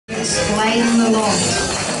explain the lot.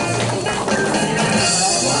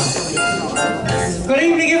 Good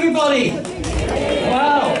evening, everybody.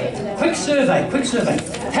 Wow. Quick survey.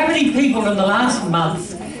 How many people in the last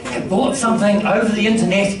month have bought something over the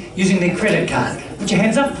internet using their credit card? Put your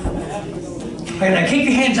hands up. Okay, now keep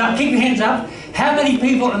your hands up. How many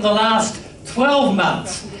people in the last 12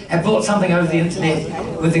 months have bought something over the internet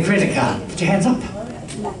with their credit card? Put your hands up.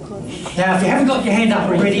 Now, if you haven't got your hand up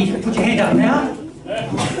already, put your hand up now.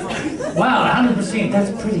 Wow, 100%,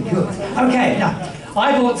 that's pretty good. Okay, now,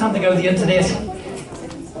 I bought something over the internet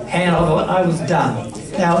and I was done.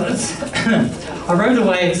 Now, I wrote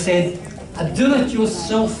away, it said, a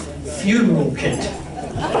do-it-yourself funeral kit.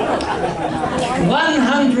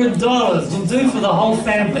 $100 will do for the whole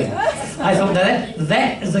family. I thought,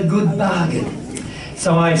 that is a good bargain.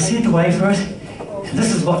 So I sent away for it, and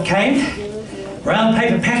this is what came. Brown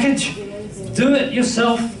paper package,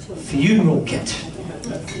 do-it-yourself funeral kit.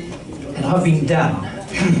 And I've been done.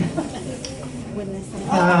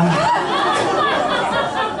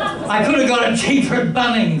 I could have got it cheaper at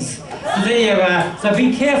Bunnings. There you are. So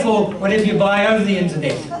be careful whatever you buy over the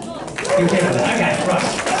internet. Be careful. Okay, right.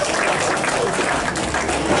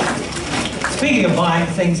 Speaking of buying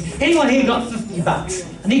things, anyone here got $50?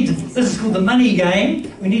 This is called the money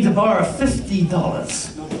game. We need to borrow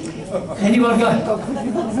 $50. Anyone got?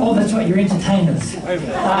 Oh, that's right, you're entertainers.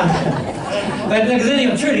 But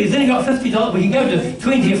anyway, truly, has anyone got $50? We can go to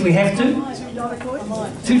 20 if we have to.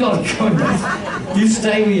 $2 coin. You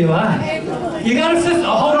stay where you are. You got a 50?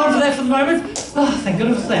 Oh, hold on to that for the moment. Oh, thank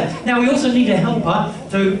goodness for that. Now, we also need a helper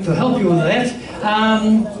to help you with that.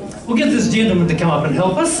 We'll get this gentleman to come up and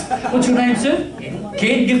help us. What's your name, sir?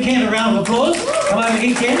 Ken. Give Ken a round of applause. Come over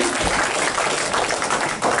here, Ken.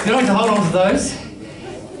 You'd like to hold on to those.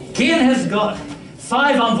 Ken has got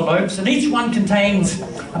 5 envelopes, and each one contains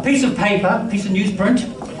a piece of paper, a piece of newsprint,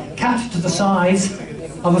 cut to the size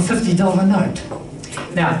of a $50 note.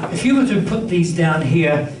 Now, if you were to put these down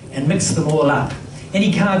here and mix them all up,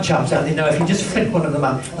 any card sharps out there know if you just flick one of them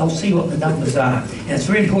up, they'll see what the numbers are. And it's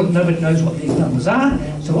very important nobody knows what these numbers are.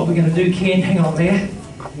 So what we're going to do, Ken, hang on there,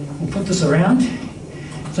 we'll put this around.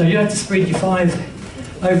 So you have to spread your 5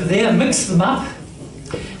 over there, mix them up,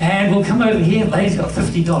 and we'll come over here. Lady's got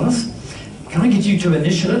 $50. Can I get you to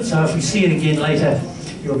initial it, so if we see it again later,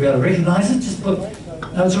 you'll be able to recognise it? Just put,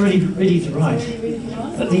 no, it's already ready to write.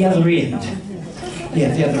 At the other end.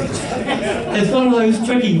 Yeah, the other end. It's one of those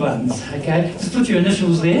tricky ones, okay? Just put your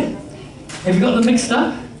initials there. Have you got them mixed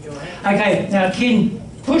up? Okay, now Ken,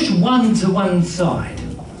 push one to one side.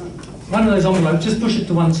 One of those envelopes, just push it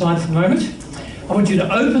to one side for a moment. I want you to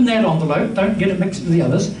open that envelope, don't get it mixed with the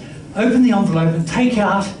others. Open the envelope and take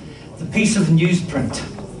out the piece of newsprint.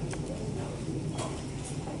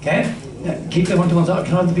 Okay? Now, keep that one to one side.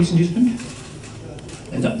 Can I have the piece of newsprint?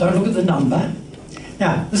 Don't look at the number.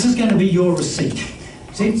 Now, this is going to be your receipt.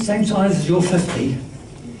 See, it's the same size as your 50.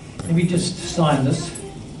 Maybe just sign this.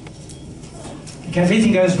 Okay, if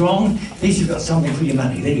anything goes wrong, at least you've got something for your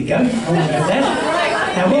money. There you go. I'll remember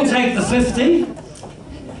that. Now, we'll take the 50.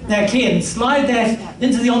 Now, Ken, slide that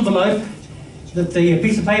into the envelope that the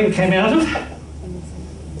piece of paper came out of.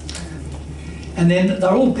 And then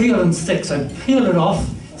they're all peel and stick, so peel it off,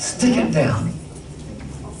 stick it down.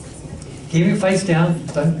 Keep it face down,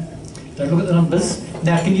 don't look at the numbers.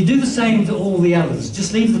 Now, can you do the same to all the others?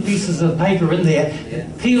 Just leave the pieces of paper in there,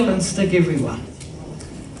 peel and stick everyone.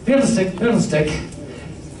 Peel and stick, peel and stick.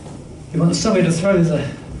 You want somewhere to throw the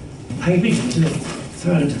paper, you can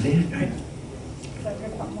throw it into there, great.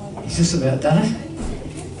 He's just about done it.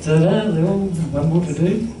 Ta-da, one more to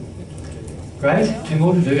do. Great, 2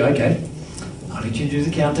 more to do, okay. I'll let you do the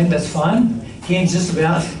counting, that's fine. Ken's just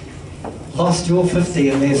about lost your 50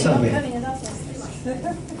 in there somewhere.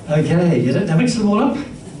 Okay, you don't, now mix them all up.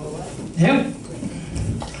 Yep.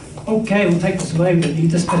 Okay, we'll take this away, we don't need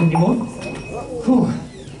this bit anymore. Whew,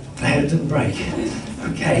 glad it didn't break.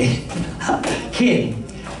 Okay. Ken,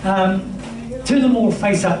 turn them all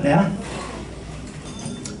face up now.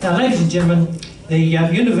 Now, ladies and gentlemen, the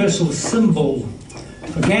universal symbol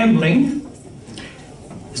for gambling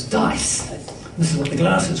is dice. This is what the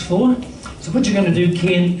glass is for. So what you're going to do,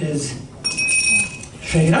 Ken, is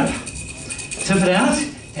shake it up, tip it out,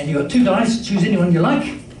 and you've got 2 dice. Choose any one you like.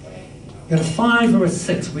 You've got a 5 or a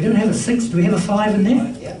 6. We don't have a 6. Do we have a 5 in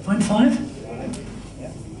there? Yeah. Find 5?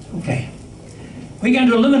 Okay. We're going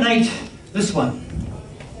to eliminate this one.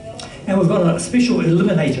 Now we've got a special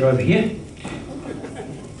eliminator over here.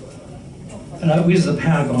 And where's the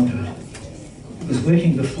power gone to it? It was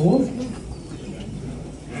working before.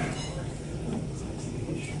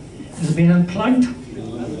 Has it been unplugged?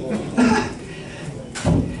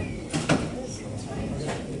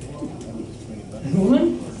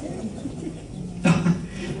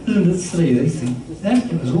 opened at 3, these things. Yeah,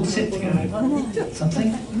 it was all set to go.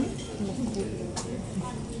 Something.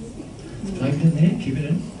 Plug it in there, keep it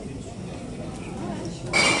in.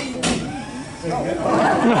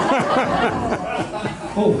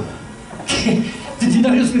 Oh. Did you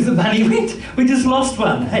notice where the money went? We just lost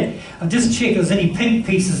one. Hey, I've just checked if there's any pink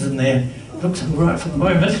pieces in there. Looks all right for the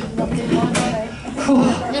moment.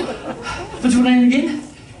 What's your name again?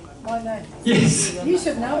 My name. Yes. You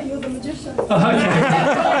should know it, you're the magician. Oh,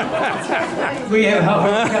 okay. We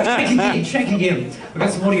have check again. We've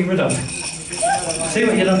got some more to get rid of. See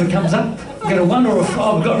what your number comes up. We've got a 1 or a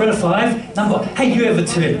 5. We've got rid of 5. Number. Hey, you have a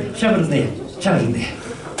 2. Shove it in there. Shove it in there.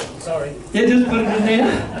 Sorry. Yeah, just put it in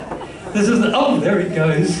there. This is the, oh, there it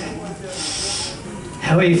goes.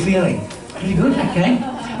 How are you feeling? Pretty good, okay.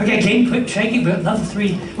 Okay, Ken, quick, shake it. We've got another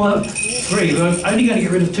 3. Well, 3. We're only going to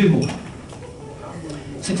get rid of 2 more.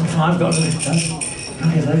 6 and 5, got rid of those.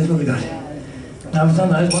 Okay, those, what have we got? No, we've done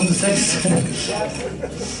those. 1 to 6.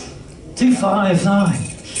 2, 5, 9.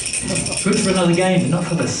 Good for another game, not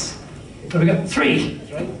for this. What have we got? 3.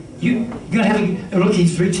 You're going to have a look,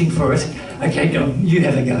 he's reaching for it. Okay, go, you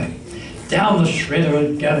have a go. Down the shredder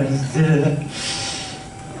it goes.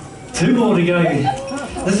 2 more to go.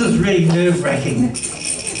 This is really nerve-wracking.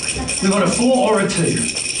 We want a 4 or a 2.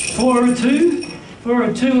 4 or a 2? 4 or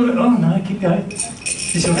a 2 or a... Oh no, keep going.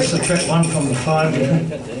 This will just subtract 1 from the 5.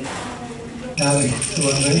 No, we still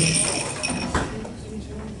won't move.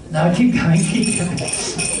 No, keep going, keep going.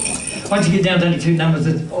 Once you get down to only 2 numbers,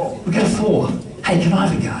 we've got a 4. Hey, can I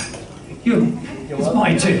have a go? It's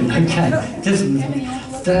my turn, okay. Just...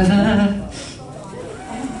 Da-da.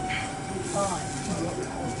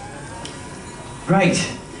 Great.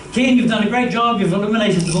 Ken, you've done a great job. You've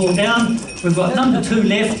eliminated them all down. We've got number 2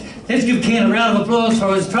 left. Let's give Ken a round of applause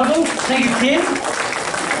for his trouble. Thank you, Ken.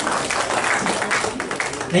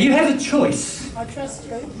 Now you have a choice. I trust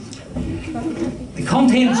you. The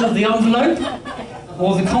contents of the envelope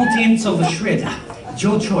or the contents of the shredder. It's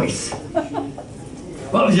your choice.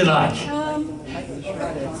 What would you like?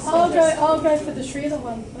 I'll go for the shredder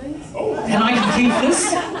one, please. And I can keep this?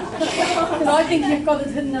 Because I think you've got it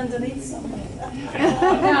hidden underneath somewhere.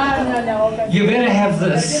 No, I'll go. You better have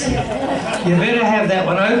this. You better have that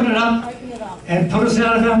one. Open it up and put us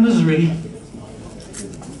out of our misery.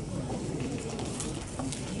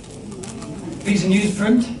 Piece of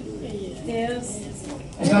newsprint. Yes.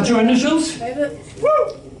 It's got your initials? Have it?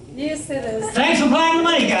 Woo! Yes, it is. Thanks for playing the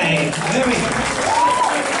money game. Very good.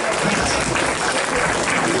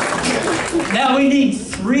 Now we need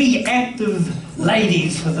 3 active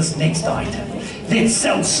ladies for this next item. Let's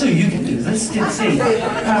sell Sue. You can do this. Let's see.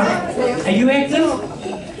 Are you active?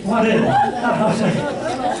 What is it?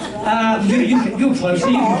 You're closer.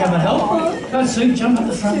 You can come and help. Go, Sue. Jump up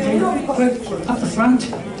the front there. Quick. Up the front.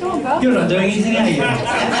 You're not doing anything, are you?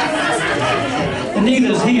 And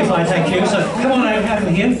neither is he if I take you. So come on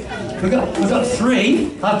over here. We've got 3.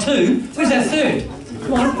 2. Where's that 3rd?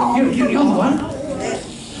 Come on. You're the one.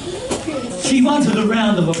 She wanted a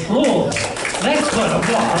round of applause. That's what it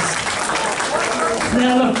was.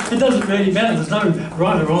 Now look, it doesn't really matter. There's no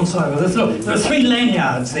right or wrong side of this. Look, there are 3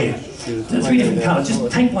 lanyards there. There are 3 different colours.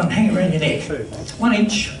 Just take one, hang it around your neck. 1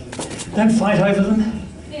 each. Don't fight over them.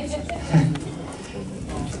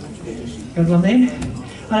 Got one there.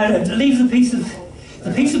 Leave the piece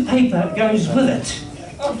of paper goes with it.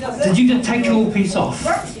 Did you take your piece off?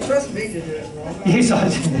 Trust me to do it, Ron. Yes, I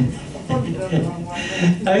did.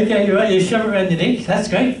 Okay, you're right. You shove it around your neck. That's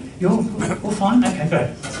great. You're all fine. Okay, great.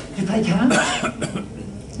 You play cards?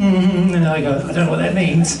 No, I don't know what that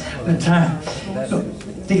means. But look,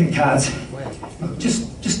 deck of cards. Look,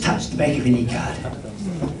 just touch the back of any card.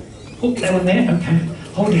 Oh, that one there. Okay.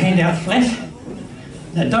 Hold your hand out flat.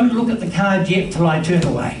 Now don't look at the card yet till I turn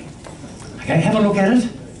away. Okay, have a look at it.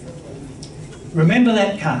 Remember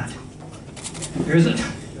that card. Where is it?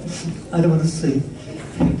 I don't want to see.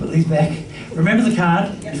 Put these back. Remember the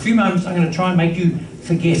card. In a few moments I'm going to try and make you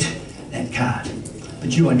forget that card.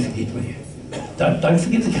 But you won't forget, will you? Don't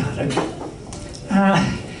forget the card, okay?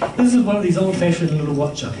 This is one of these old-fashioned little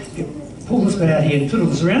watches. Pull this bit out here and twiddle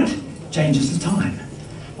this around. Changes the time.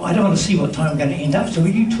 Well, I don't want to see what time I'm going to end up, so will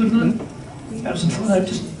you twiddle it? Perhaps in front of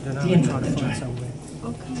just the end of it, that's right.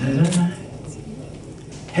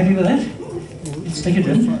 Happy with that? Let's stick it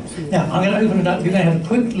in. Now, I'm going to open it up. You're going to have a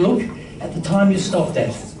quick look at the time you stopped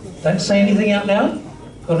at. Don't say anything out loud.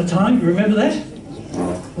 Got a time? You remember that?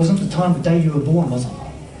 Wasn't the time of day you were born, was it?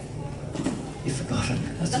 You've forgotten.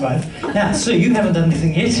 That's right. Now, Sue, you haven't done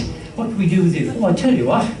anything yet. What can we do with you? Oh, I tell you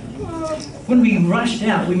what. When we rushed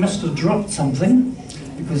out, we must have dropped something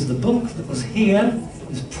because the book that was here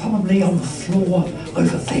is probably on the floor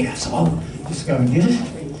over there. So I'll just go and get it.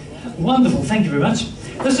 Wonderful, thank you very much.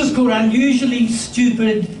 This is called Unusually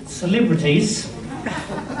Stupid Celebrities.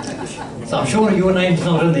 So I'm sure your name's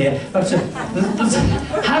not in there, but there's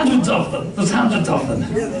hundreds of them. There's hundreds of them.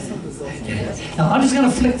 Yeah. Now I'm just going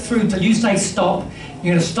to flick through till you say stop.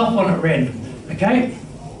 You're going to stop on at random, okay?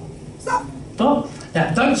 Stop. Stop.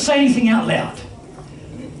 Now don't say anything out loud.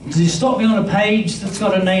 You stop me on a page that's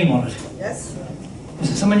got a name on it. Yes. Is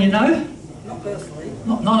it someone you know? Not personally.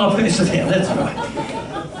 Not personally, that's right.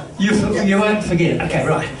 You won't forget. Okay,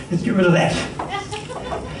 right. Let's get rid of that.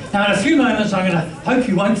 Now in a few moments I'm going to hope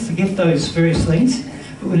you won't forget those various things,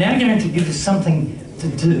 but we're now going to give you something to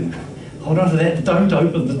do. Hold on to that, don't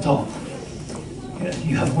open the top.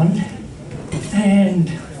 You have one, and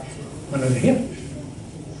one over here.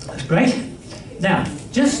 That's great. Now,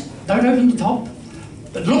 just don't open the top,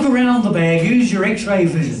 but look around the bag, use your X-ray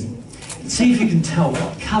vision, and see if you can tell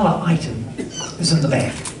what colour item is in the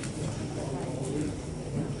bag.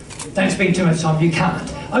 Don't spend too much time, you can't.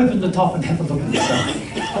 Open the top and have a look inside.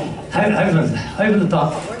 Open the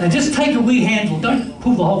top. Now just take a wee handle, don't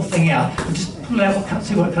pull the whole thing out, but just pull it out,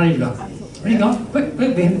 see what colour you've got. What do you got? Quick,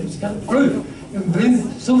 blue,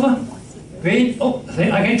 silver, red, oh,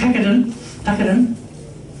 okay, tuck it in.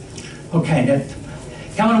 Okay, now,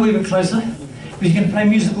 come on a wee bit closer, because you're going to play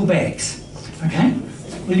musical bags, okay?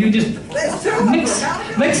 Will you just mix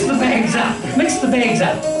the bags up,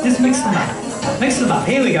 just mix them up,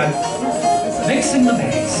 here we go. Mixing the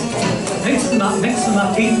bags, mix them up,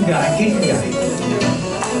 keep them going.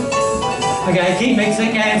 Okay, keep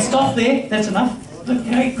mixing, and stop there, that's enough.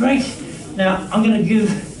 Okay, great. Now, I'm going to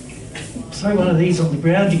throw one of these on the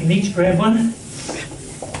ground, you can each grab one.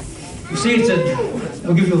 You see,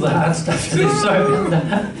 I'll give you all the hard stuff.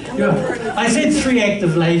 I said 3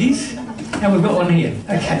 active ladies, and we've got one here.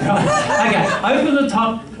 Okay, right. Okay, open the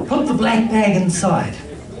top, put the black bag inside.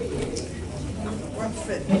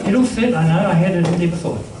 It'll fit, I know, I had it in there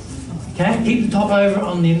before. Okay, keep the top over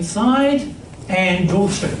on the inside, and draw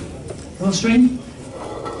the string. Draw the string.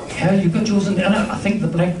 Okay, you've got yours in there. I think the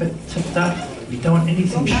black bit tipped up. You don't want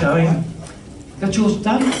anything showing. Got yours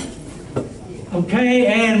done? Okay,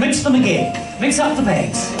 and mix them again. Mix up the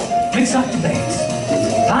bags.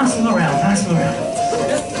 Pass them around.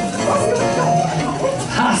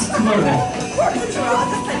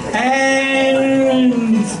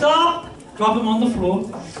 And stop. Drop them on the floor.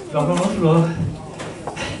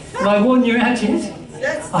 Will I warn you out yet?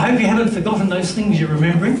 Yes. I hope you haven't forgotten those things you're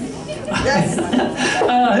remembering. Yes.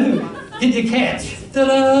 Did you catch?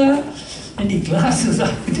 Ta-da! Any glasses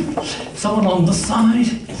up? Someone on the side.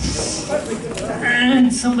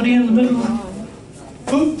 And somebody in the middle.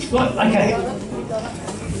 Oops, what? Okay.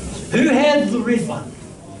 Who had the red one?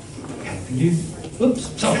 Okay, can you? Oops,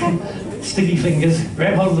 sorry. Sticky fingers.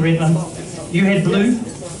 Grab hold of the red one. You had blue.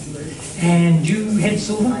 And you had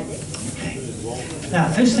silver. Okay. Now,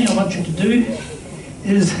 first thing I want you to do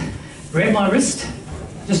is grab my wrist.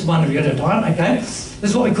 Just one of you at a time, okay? This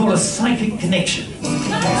is what we call a psychic connection.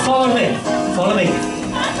 Okay, follow me.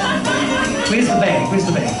 Where's the bag? Just, I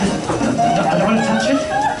don't want to touch it.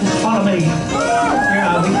 Just follow me. Where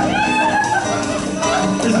are we?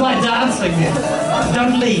 It's like dancing there.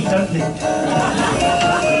 Don't leave.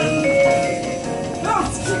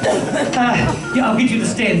 Yeah, I'll get you to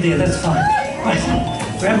stand there, that's fine. Right.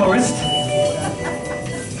 Grab my wrist.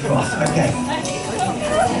 Off, okay.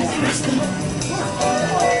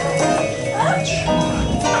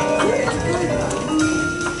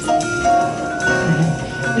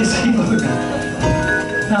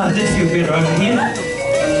 No, I did feel better over here.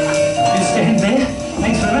 You stand there.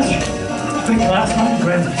 Thanks very much. Quick last one.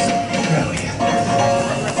 Grab this. Where are we?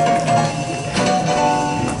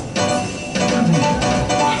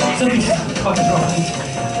 Something's quite right.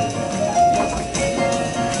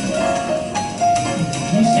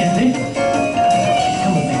 Can you stand there?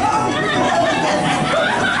 Come with me.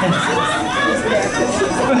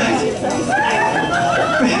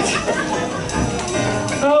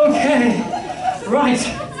 Okay, right.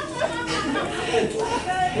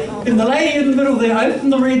 And the lady in the middle there, open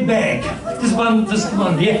the red bag. This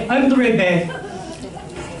one, yeah. Open the red bag.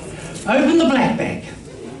 Open the black bag.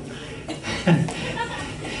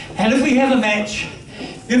 And if we have a match,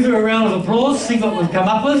 give her a round of applause, see what we've come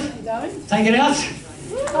up with. Take it out.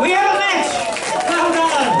 We have a match! Well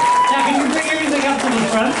done! Now can you bring everything up to the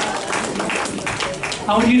front? I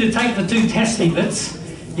want you to take the 2 tasty bits.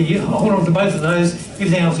 You hold on to both of those,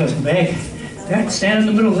 everything else goes in the bag. Okay, stand in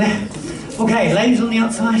the middle there. Okay, ladies on the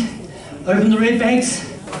outside, open the red bags.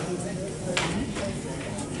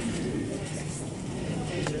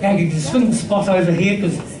 Now you can swing the spot over here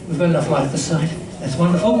because we've got enough light this side. That's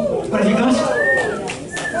wonderful. What have you got?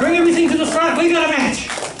 Bring everything to the front. We got a match.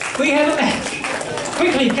 We have a match.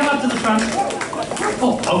 Quickly, come up to the front.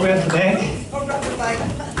 Oh, I'll grab the bag. I'll grab the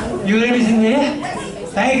bag. You got everything there?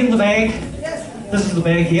 Bag in the bag. Yes. This is the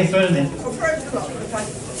bag here, throw it in. I'll throw it to the clock.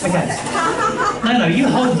 Okay. Okay. No, you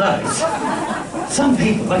hold those. Some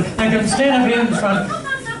people, they're going to stand up here in front.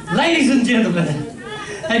 Ladies and gentlemen,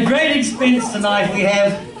 at great expense tonight we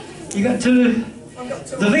have, you got two,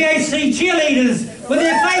 the VAC cheerleaders with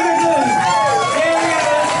their favourite move. There we go.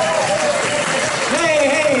 Hey,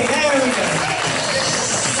 there we go.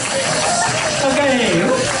 Okay,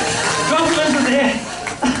 drop them into there.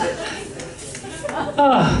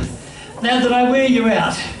 Oh, now that I wear you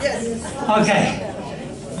out. Yes. Okay,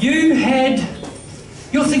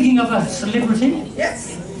 you're thinking of a celebrity?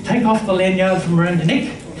 Yes. Take off the lanyard from around your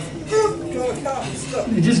neck. God, I can't stop.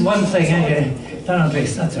 Just one thing, eh? Don't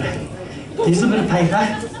undress, that's right. Here's a bit of paper.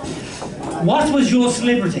 What was your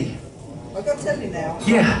celebrity? I've got to tell you now.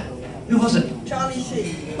 Yeah, who was it? Charlie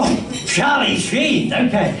Sheen. Oh, Charlie Sheen,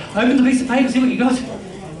 okay. Open the piece of paper, see what you got.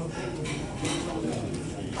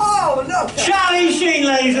 Oh, look. Charlie Sheen,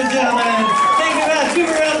 ladies and gentlemen. Thank you very much. Give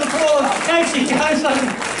her a round of applause. Casey,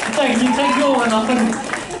 thank you. Take your one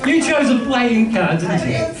off. You chose a playing card, didn't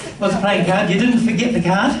you? Was a playing card. You didn't forget the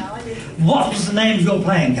card. What was the name of your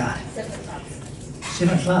playing card?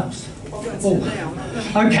 7 clubs. Oh.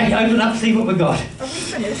 Okay, open up, see what we got. Are we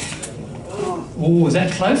finished? Oh, is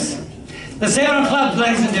that close? The 7 clubs,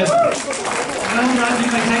 ladies and gentlemen. Well done, you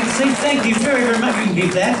may take a seat. Thank you very, very much. You can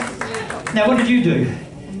keep that. Now, what did you do?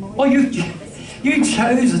 Oh, you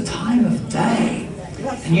chose a time of day.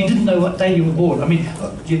 And you didn't know what day you were born. I mean,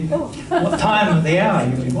 what time of the hour?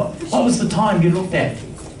 What was the time you looked at?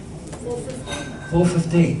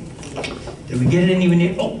 4:15. Did we get it anywhere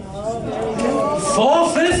near? Oh,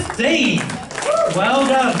 4:15. Well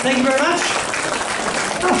done. Thank you very much.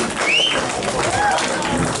 Oh.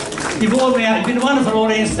 You brought me out. You've been a wonderful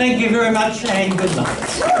audience. Thank you very much and good night.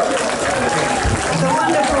 The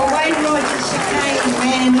wonderful Rogers Chicane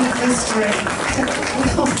man of history.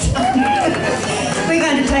 Well done. We're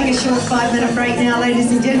going to take a short 5-minute break now,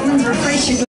 ladies and gentlemen. Refresh your